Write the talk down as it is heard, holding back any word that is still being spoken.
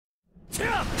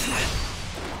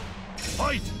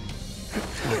Fight!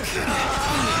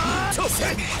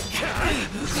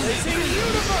 Blazing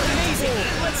universe! Amazing!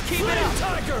 Let's keep it up!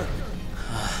 Tiger!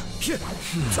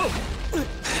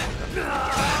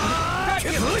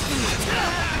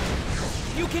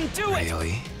 You can do it!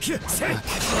 Really?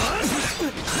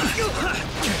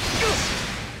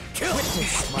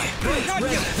 Witness my great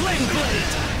flame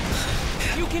blade!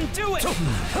 You can do it!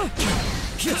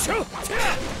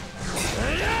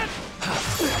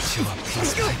 Got you a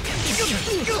piece I can chew.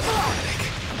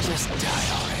 Just die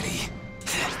already.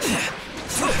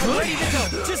 Ready to go!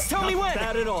 Just tell me when! Not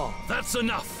bad at all. That's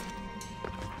enough.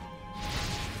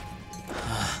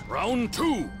 Round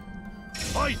 2.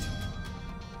 Fight!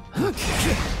 Not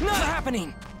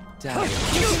happening! Die.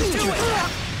 You can do it!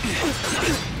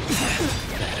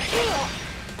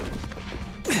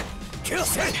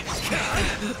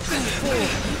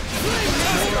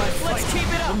 Let's keep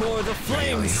it up! The more the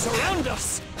flames surround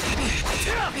us. I'm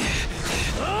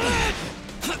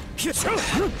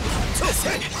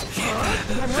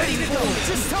ready to go!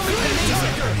 Just tell me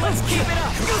when! Let's keep it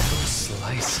up!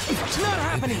 Slice. It's not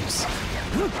happening!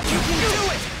 You can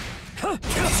do it!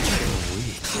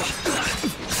 Weak.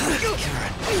 You're a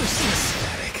nuisance,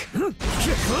 Static.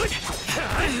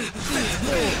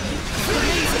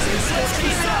 Let's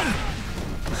keep it up!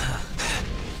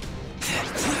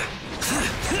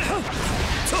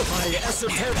 My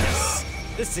esoterics.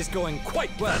 This is going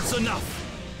quite well. That's enough.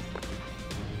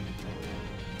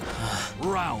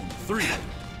 Round 3.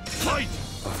 Fight!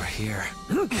 Over here.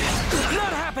 Not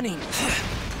happening!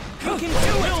 You can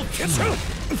do it! Guess I'm going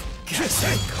to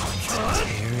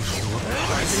tear you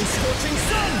apart. Scorching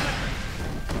sun!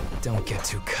 Don't get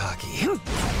too cocky. You've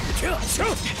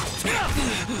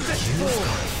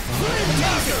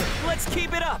Let's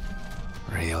keep it up!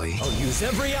 Really? I'll use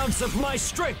every ounce of my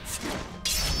strength.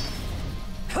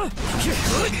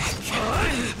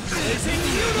 Blazing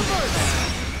universe!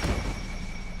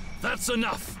 That's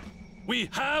enough. We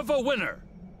have a winner.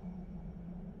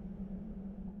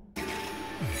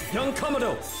 Young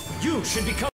Komodo, you should become